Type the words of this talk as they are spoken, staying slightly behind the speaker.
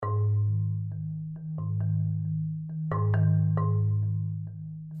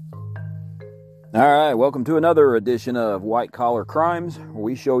All right, welcome to another edition of White Collar Crimes, where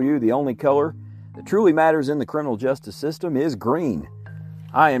we show you the only color that truly matters in the criminal justice system is green.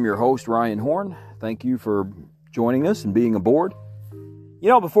 I am your host, Ryan Horn. Thank you for joining us and being aboard. You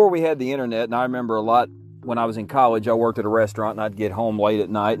know, before we had the internet, and I remember a lot when I was in college, I worked at a restaurant and I'd get home late at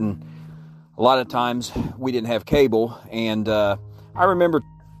night, and a lot of times we didn't have cable, and I remember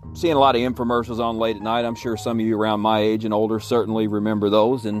seeing a lot of infomercials on late at night. I'm sure some of you around my age and older certainly remember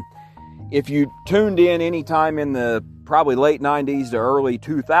those, and if you tuned in any time in the probably late 90s to early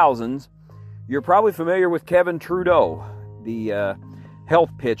 2000s, you're probably familiar with Kevin Trudeau, the health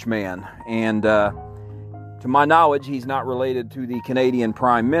pitch man. And to my knowledge, he's not related to the Canadian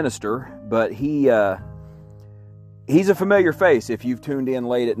Prime Minister, but he's a familiar face if you've tuned in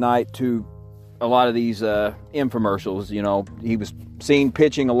late at night to a lot of these infomercials. You know, he was seen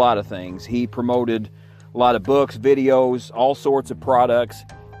pitching a lot of things. He promoted a lot of books, videos, all sorts of products,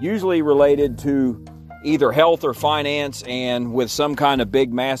 usually related to either health or finance, and with some kind of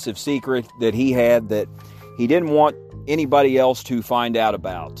big, massive secret that he had that he didn't want anybody else to find out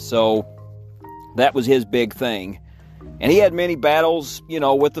about. So that was his big thing. And he had many battles, you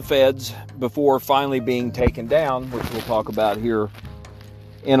know, with the feds before finally being taken down, which we'll talk about here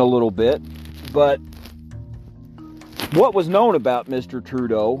in a little bit. But what was known about Mr.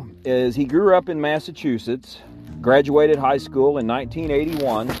 Trudeau is he grew up in Massachusetts, graduated high school in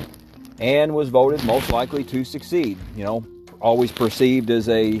 1981, and was voted most likely to succeed. You know, always perceived as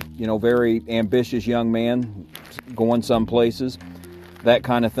a, you know, very ambitious young man, going some places, that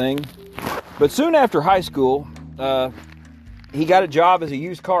kind of thing. But soon after high school, he got a job as a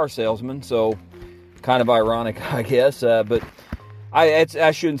used car salesman, so kind of ironic, I guess, but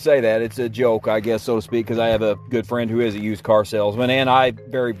I shouldn't say that. It's a joke, I guess, so to speak, because I have a good friend who is a used car salesman, and I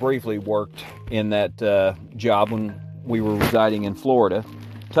very briefly worked in that job when we were residing in Florida.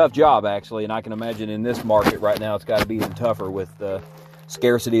 Tough job, actually, and I can imagine in this market right now it's got to be even tougher with the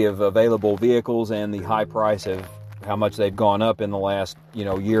scarcity of available vehicles and the high price of how much they've gone up in the last, you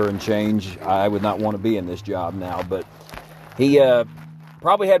know, year and change. I would not want to be in this job now, but he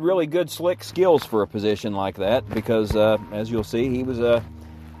probably had really good, slick skills for a position like that because, as you'll see, he was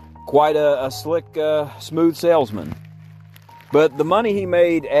quite a slick, smooth salesman. But the money he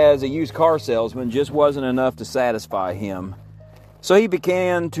made as a used car salesman just wasn't enough to satisfy him. So he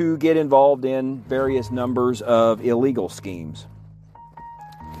began to get involved in various numbers of illegal schemes.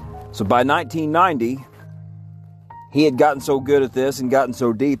 So by 1990, he had gotten so good at this and gotten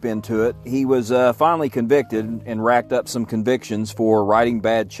so deep into it, he was finally convicted and racked up some convictions for writing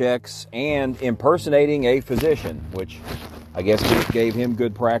bad checks and impersonating a physician, which I guess gave him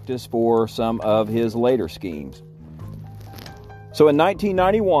good practice for some of his later schemes. So in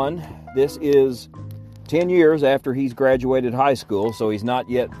 1991, this is 10 years after he's graduated high school, so he's not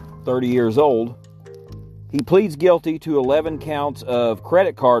yet 30 years old, he pleads guilty to 11 counts of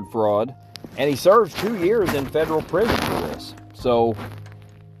credit card fraud, and he serves 2 years in federal prison for this. So,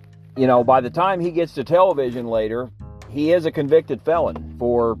 you know, by the time he gets to television later, he is a convicted felon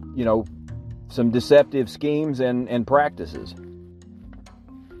for, you know, some deceptive schemes and practices.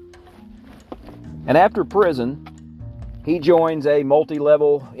 And after prison, he joins a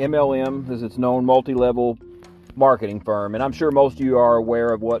multi-level MLM, as it's known, multi-level marketing firm. And I'm sure most of you are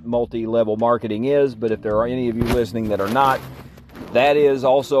aware of what multi-level marketing is, but if there are any of you listening that are not, that is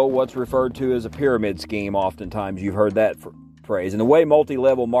also what's referred to as a pyramid scheme. Oftentimes you've heard that phrase. And the way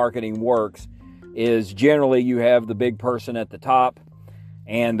multi-level marketing works is generally you have the big person at the top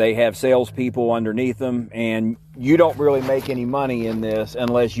and they have salespeople underneath them, and you don't really make any money in this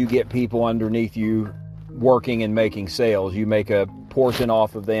unless you get people underneath you working and making sales. You make a portion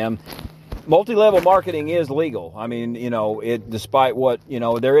off of them. Multi-level marketing is legal. I mean, you know, despite what, you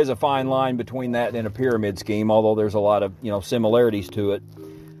know, there is a fine line between that and a pyramid scheme, although there's a lot of, you know, similarities to it.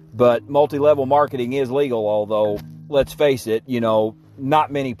 But multi-level marketing is legal, although, let's face it, you know,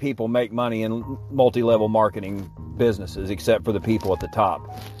 not many people make money in multi-level marketing businesses except for the people at the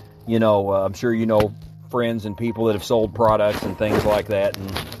top. You know, I'm sure you know friends and people that have sold products and things like that,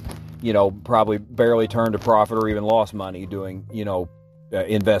 and, you know, probably barely turned a profit or even lost money doing, you know,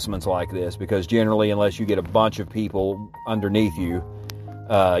 investments like this, because generally, unless you get a bunch of people underneath you,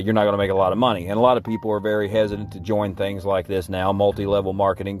 you're not going to make a lot of money. And a lot of people are very hesitant to join things like this now. Multi-level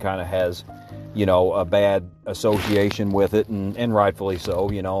marketing kind of has, you know, a bad association with it, and rightfully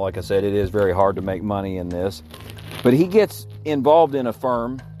so. You know, like I said, it is very hard to make money in this. But he gets involved in a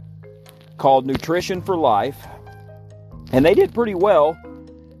firm called Nutrition for Life, and they did pretty well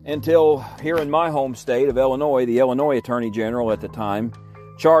until here in my home state of Illinois, the Illinois Attorney General at the time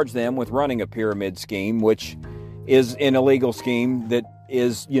charged them with running a pyramid scheme, which is an illegal scheme that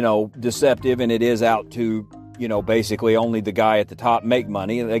is, deceptive, and it is out to, basically only the guy at the top make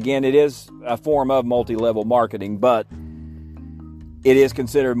money. Again, it is a form of multi-level marketing, but it is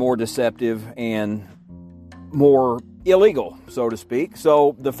considered more deceptive and more illegal, so to speak.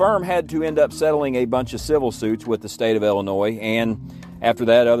 So the firm had to end up settling a bunch of civil suits with the state of Illinois, and after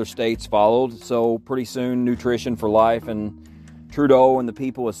that, other states followed. So pretty soon, Nutrition for Life and Trudeau and the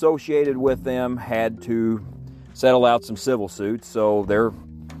people associated with them had to settle out some civil suits. So they're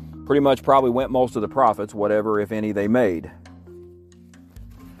pretty much probably went most of the profits, whatever, if any, they made.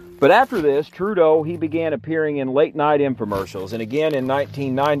 But after this, Trudeau, he began appearing in late-night infomercials. And again, in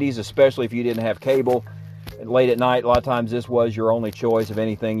 1990s, especially if you didn't have cable, late at night, a lot of times this was your only choice of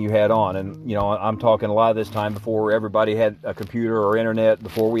anything you had on. And, I'm talking a lot of this time before everybody had a computer or internet,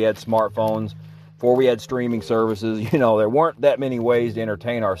 before we had smartphones, before we had streaming services. There weren't that many ways to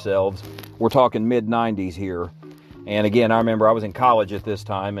entertain ourselves. We're talking mid-90s here. And again, I remember I was in college at this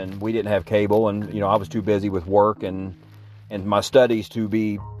time, and we didn't have cable, and, I was too busy with work and my studies to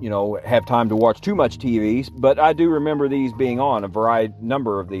be, have time to watch too much TV. But I do remember these being on,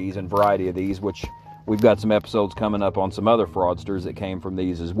 number of these and variety of these, which we've got some episodes coming up on some other fraudsters that came from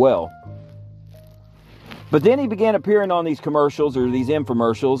these as well. But then he began appearing on these commercials, or these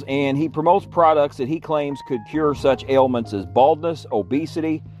infomercials, and he promotes products that he claims could cure such ailments as baldness,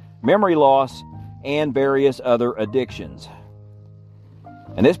 obesity, memory loss, and various other addictions.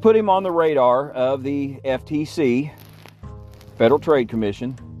 And this put him on the radar of the FTC, Federal Trade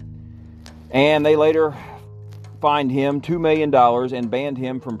Commission, and they later fined him $2 million and banned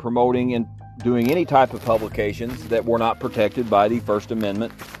him from promoting and doing any type of publications that were not protected by the First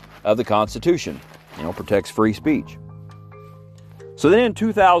Amendment of the Constitution. Protects free speech. So then in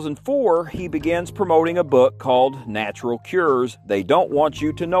 2004, he begins promoting a book called Natural Cures They Don't Want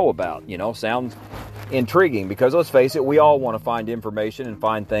You to Know About. Sounds intriguing, because let's face it, we all want to find information and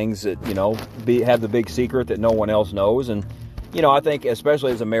find things that, have the big secret that no one else knows. And, I think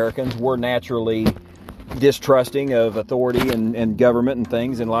especially as Americans, we're naturally distrusting of authority and government and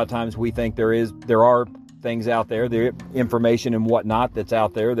things. And a lot of times we think there are things out there, the information and whatnot that's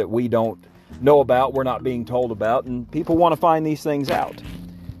out there that we don't know about, we're not being told about, and people want to find these things out.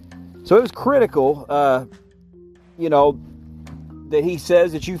 So it was critical, that he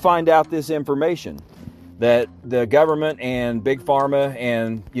says that you find out this information, that the government and big pharma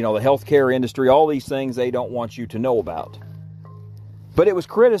and, the healthcare industry, all these things they don't want you to know about. But it was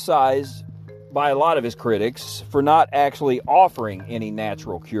criticized by a lot of his critics for not actually offering any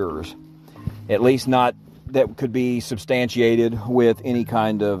natural cures, at least not that could be substantiated with any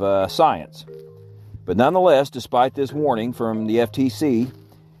kind of science. But nonetheless, despite this warning from the FTC,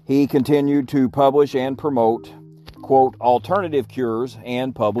 he continued to publish and promote, quote, alternative cures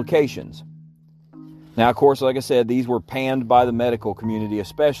and publications. Now, of course, like I said, these were panned by the medical community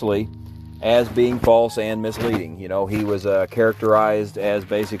especially as being false and misleading. He was characterized as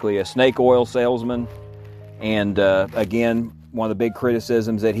basically a snake oil salesman. And again, one of the big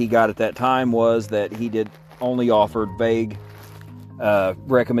criticisms that he got at that time was that he only offered vague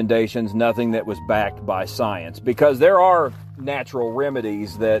recommendations, nothing that was backed by science. Because there are natural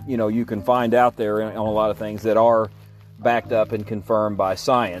remedies that, you can find out there on a lot of things that are backed up and confirmed by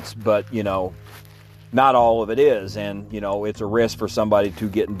science. But, not all of it is. And, it's a risk for somebody to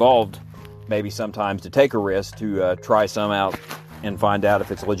get involved, maybe sometimes to take a risk to try some out and find out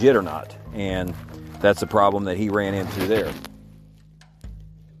if it's legit or not. And that's the problem that he ran into there.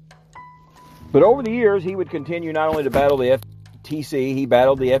 But over the years, he would continue not only to battle the FTC, he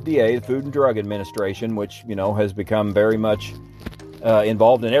battled the FDA, the Food and Drug Administration, which, has become very much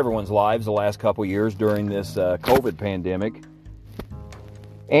involved in everyone's lives the last couple years during this COVID pandemic.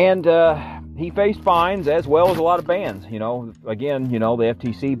 And he faced fines as well as a lot of bans. Again, the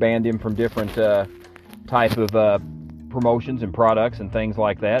FTC banned him from different type of promotions and products and things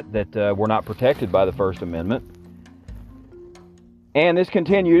like that were not protected by the First Amendment. And this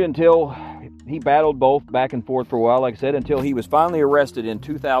continued until he battled both back and forth for a while, like I said, until he was finally arrested in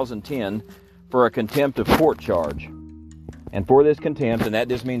 2010 for a contempt of court charge. And for this contempt, and that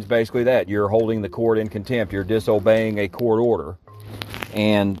just means basically that, you're holding the court in contempt, you're disobeying a court order.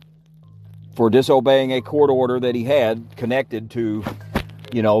 And for disobeying a court order that he had connected to,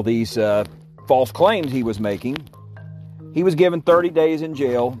 these false claims he was making, he was given 30 days in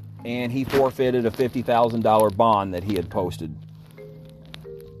jail, and he forfeited a $50,000 bond that he had posted.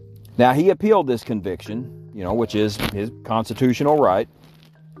 Now, he appealed this conviction, which is his constitutional right.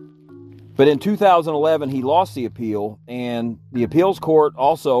 But in 2011, he lost the appeal, and the appeals court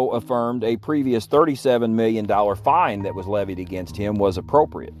also affirmed a previous $37 million fine that was levied against him was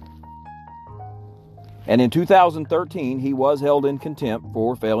appropriate. And in 2013, he was held in contempt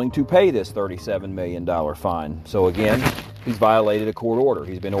for failing to pay this $37 million fine. So again, he's violated a court order.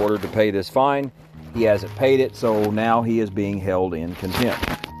 He's been ordered to pay this fine. He hasn't paid it, so now he is being held in contempt.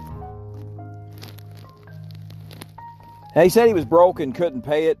 Now, he said he was broke and couldn't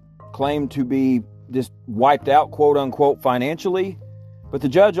pay it, claimed to be just wiped out, quote unquote, financially. But the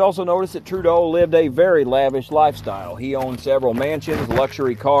judge also noticed that Trudeau lived a very lavish lifestyle. He owned several mansions,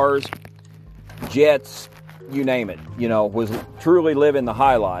 luxury cars, jets, you name it, was truly living the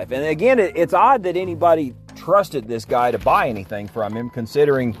high life. And again, it's odd that anybody trusted this guy to buy anything from him,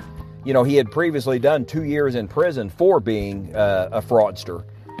 considering, he had previously done 2 years in prison for being a fraudster.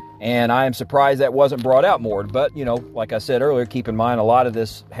 And I am surprised that wasn't brought out more. But, like I said earlier, keep in mind a lot of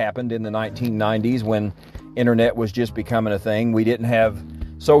this happened in the 1990s when internet was just becoming a thing. We didn't have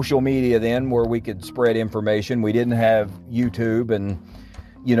social media then where we could spread information. We didn't have YouTube, and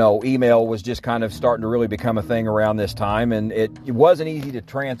email was just kind of starting to really become a thing around this time, and it wasn't easy to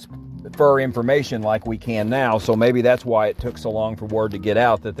transfer information like we can now. So maybe that's why it took so long for word to get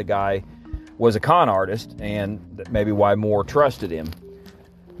out that the guy was a con artist, and maybe why more trusted him.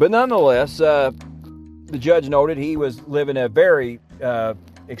 But nonetheless, the judge noted he was living a very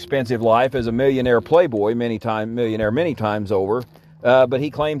expensive life as a millionaire playboy, many times over. But he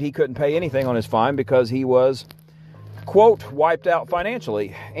claimed he couldn't pay anything on his fine because he was, quote, wiped out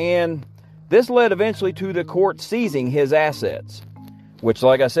financially. And this led eventually to the court seizing his assets, which,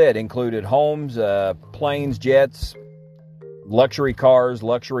 like I said, included homes, planes, jets, luxury cars,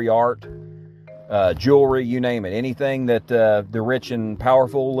 luxury art, jewelry, you name it. Anything that the rich and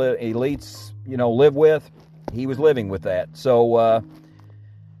powerful elites, live with, he was living with that. So,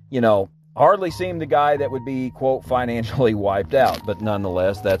 hardly seemed the guy that would be, quote, financially wiped out. But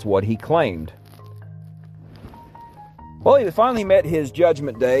nonetheless, that's what he claimed. Well, he finally met his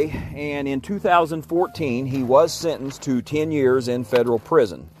judgment day, and in 2014, he was sentenced to 10 years in federal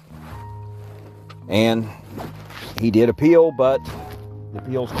prison. And he did appeal, but the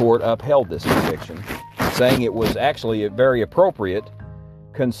appeals court upheld this conviction, saying it was actually very appropriate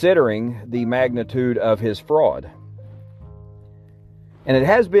considering the magnitude of his fraud. And it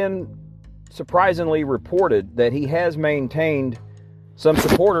has been surprisingly reported that he has maintained some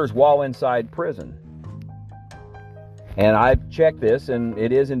supporters while inside prison. And I've checked this, and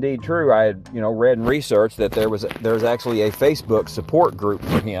it is indeed true. I had, read and researched that there's actually a Facebook support group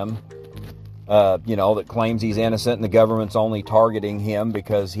for him, that claims he's innocent and the government's only targeting him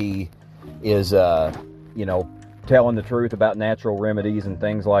because he is, telling the truth about natural remedies and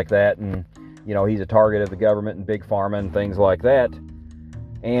things like that. And, he's a target of the government and big pharma and things like that.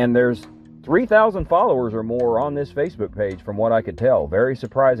 And there's 3,000 followers or more on this Facebook page from what I could tell. Very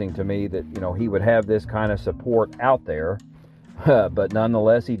surprising to me that, he would have this kind of support out there. But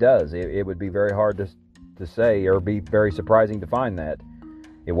nonetheless, he does. It would be very hard to say, or be very surprising to find that.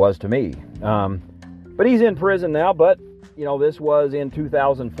 It was to me. But he's in prison now, but, this was in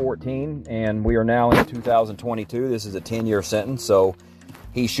 2014, and we are now in 2022. This is a 10-year sentence, so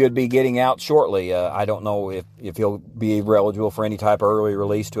he should be getting out shortly. I don't know if he'll be eligible for any type of early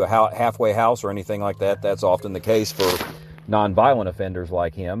release to a halfway house or anything like that. That's often the case for nonviolent offenders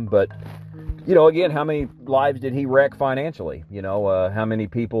like him. But, again, how many lives did he wreck financially? How many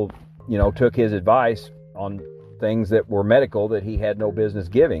people, took his advice on things that were medical that he had no business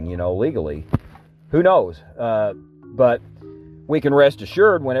giving, legally? Who knows? But we can rest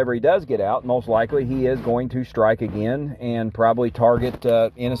assured whenever he does get out, most likely he is going to strike again and probably target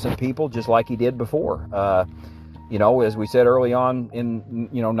innocent people just like he did before. As we said early on in,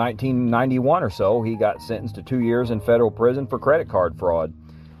 1991 or so, he got sentenced to 2 years in federal prison for credit card fraud.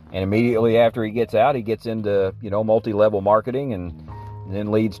 And immediately after he gets out, he gets into, multi-level marketing and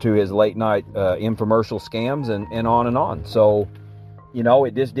then leads to his late night infomercial scams and on and on. So,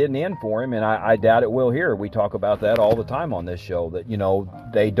 it just didn't end for him, and I doubt it will here. We talk about that all the time on this show, that,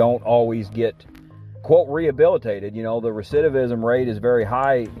 they don't always get, quote, rehabilitated. The recidivism rate is very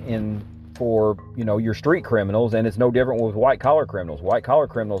high for your street criminals, and it's no different with white-collar criminals. White-collar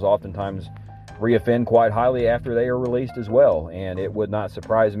criminals oftentimes reoffend quite highly after they are released as well, and it would not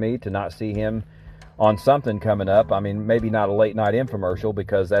surprise me to not see him on something coming up. I mean, maybe not a late-night infomercial,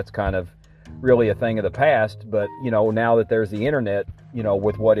 because that's kind of really a thing of the past, but now that there's the internet,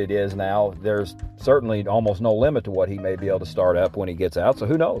 with what it is now, there's certainly almost no limit to what he may be able to start up when he gets out. So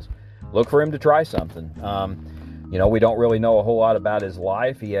who knows? Look for him to try something. We don't really know a whole lot about his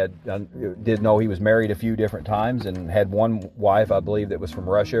life. He did know he was married a few different times and had one wife, I believe, that was from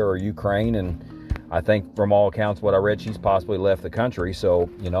Russia or Ukraine, and I think from all accounts what I read, she's possibly left the country. So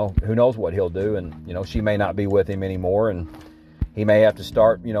who knows what he'll do, and she may not be with him anymore, and he may have to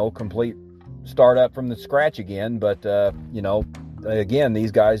start complete start up from the scratch again. But, again,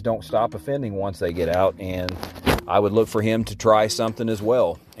 these guys don't stop offending once they get out, and I would look for him to try something as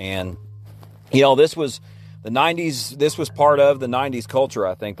well. And, this was the 90s. This was part of the 90s culture,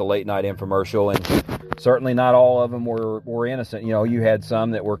 I think, the late night infomercial, and certainly not all of them were innocent. You had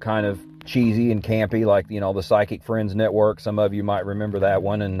some that were kind of cheesy and campy, like, the Psychic Friends Network. Some of you might remember that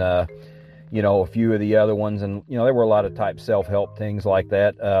one, and, a few of the other ones. And, there were a lot of type self-help things like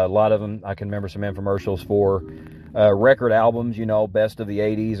that. A lot of them, I can remember some infomercials for record albums, best of the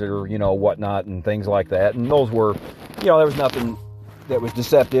 80s or, whatnot and things like that. And those were, there was nothing that was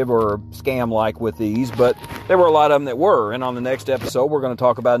deceptive or scam-like with these, but there were a lot of them that were. And on the next episode, we're going to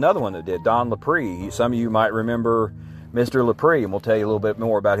talk about another one that did, Don Lapre. Some of you might remember Mr. Lapre, and we'll tell you a little bit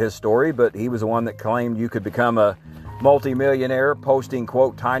more about his story, but he was the one that claimed you could become a multimillionaire posting,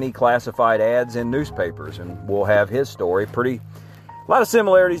 quote, tiny classified ads in newspapers, and we'll have his story. A lot of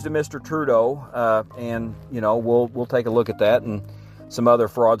similarities to Mr. Trudeau, and, we'll take a look at that and some other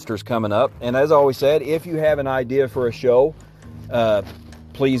fraudsters coming up. And as I always said, if you have an idea for a show,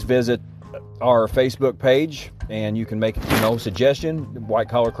 please visit our Facebook page, and you can make, suggestion. White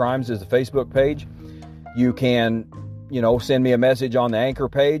Collar Crimes is the Facebook page. You can send me a message on the Anchor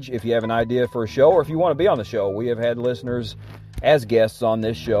page if you have an idea for a show, or if you want to be on the show. We have had listeners as guests on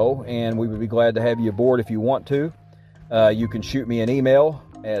this show, and we would be glad to have you aboard if you want to. You can shoot me an email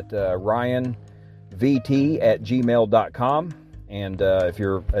at ryanvt@gmail.com. And if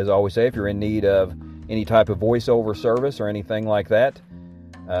you're, as I always say, if you're in need of any type of voiceover service or anything like that,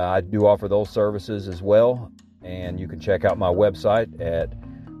 I do offer those services as well. And you can check out my website at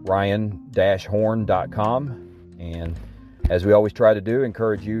ryan-horn.com. And as we always try to do,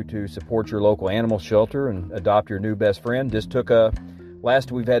 encourage you to support your local animal shelter and adopt your new best friend.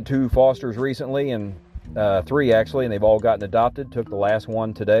 We've had 2 fosters recently, and 3 actually, and they've all gotten adopted. Took the last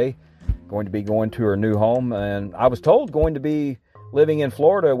one today, going to be going to her new home. And I was told going to be living in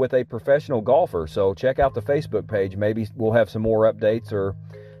Florida with a professional golfer. So check out the Facebook page. Maybe we'll have some more updates or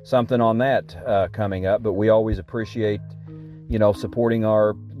something on that coming up. But we always appreciate supporting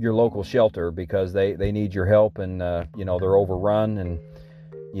your local shelter, because they need your help, and they're overrun, and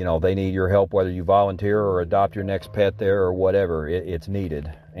they need your help, whether you volunteer or adopt your next pet there or whatever. It's needed.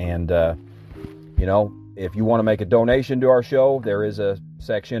 And if you want to make a donation to our show, there is a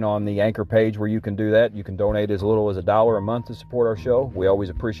section on the Anchor page where you can do that. You can donate as little as $1 a month to support our show. We always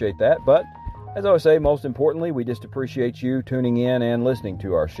appreciate that. But as I always say, most importantly, we just appreciate you tuning in and listening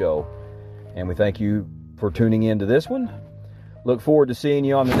to our show. And we thank you for tuning in to this one. Look forward to seeing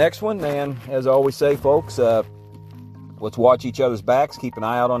you on the next one. And as I always say, folks, let's watch each other's backs. Keep an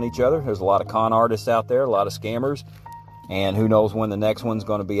eye out on each other. There's a lot of con artists out there, a lot of scammers. And who knows when the next one's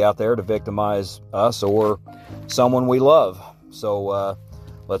going to be out there to victimize us or someone we love. So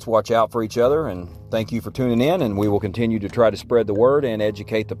let's watch out for each other. And thank you for tuning in. And we will continue to try to spread the word and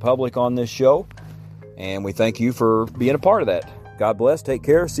educate the public on this show. And we thank you for being a part of that. God bless. Take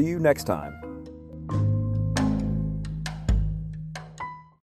care. See you next time.